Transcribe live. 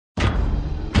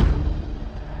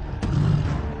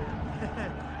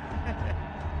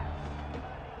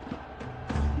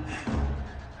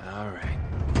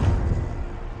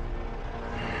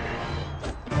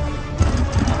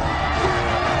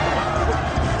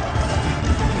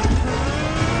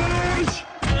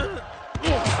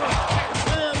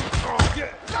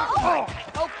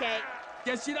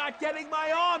guess you're not getting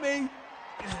my army.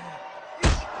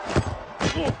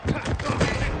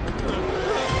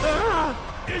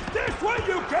 Is this what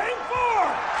you came for?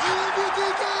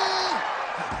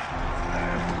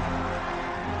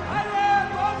 Hi there,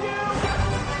 love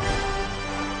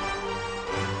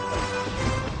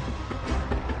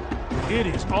you! It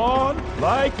is on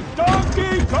like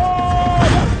Donkey Kong!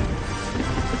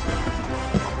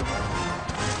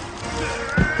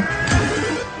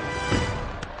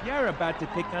 You're about to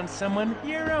pick on someone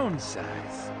your own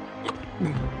size.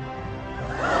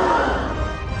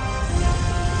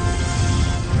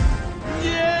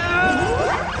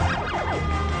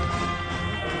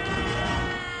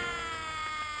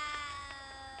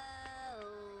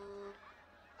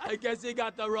 I guess he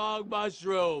got the wrong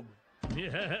mushroom.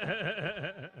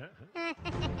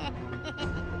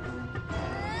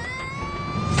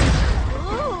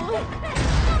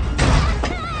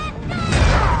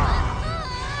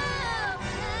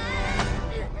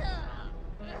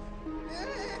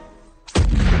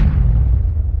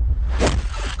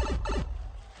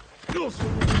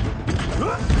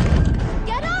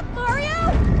 Get up,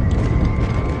 Mario!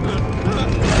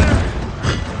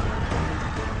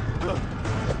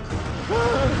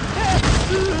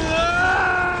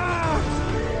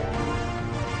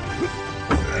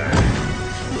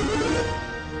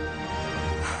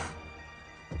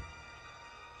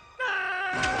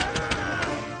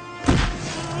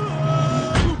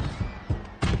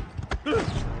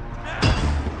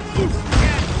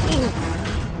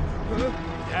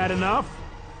 That enough?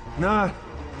 Not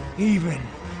even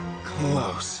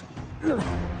close.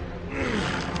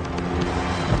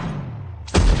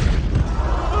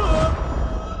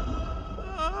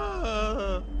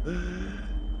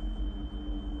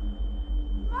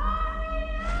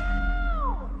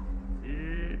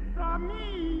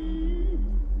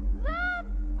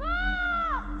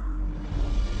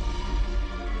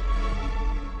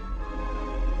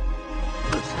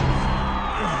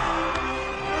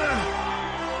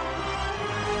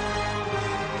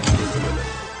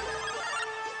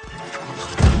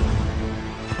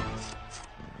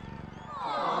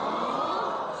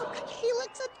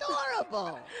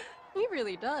 He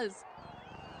really does.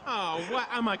 Oh, what?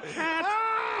 I'm a cat?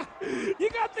 Ah! You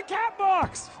got the cat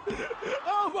box!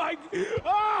 Oh my...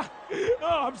 Ah!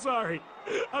 Oh, I'm sorry.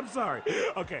 I'm sorry.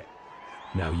 Okay.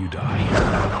 Now you die.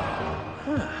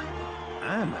 Huh.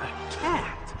 I'm a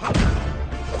cat.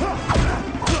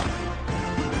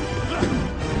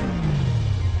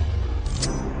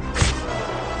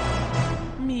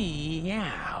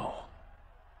 Meow.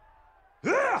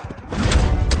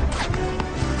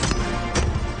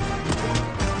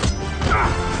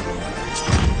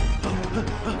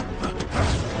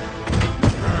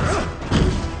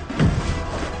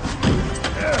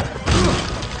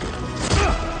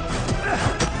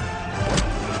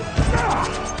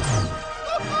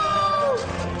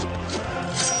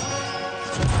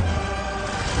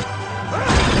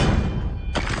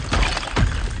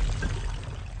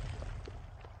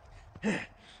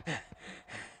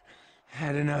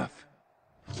 Had enough.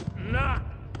 Not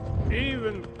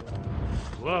even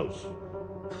close.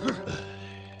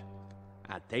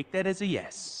 I'll take that as a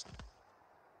yes.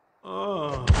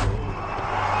 Oh.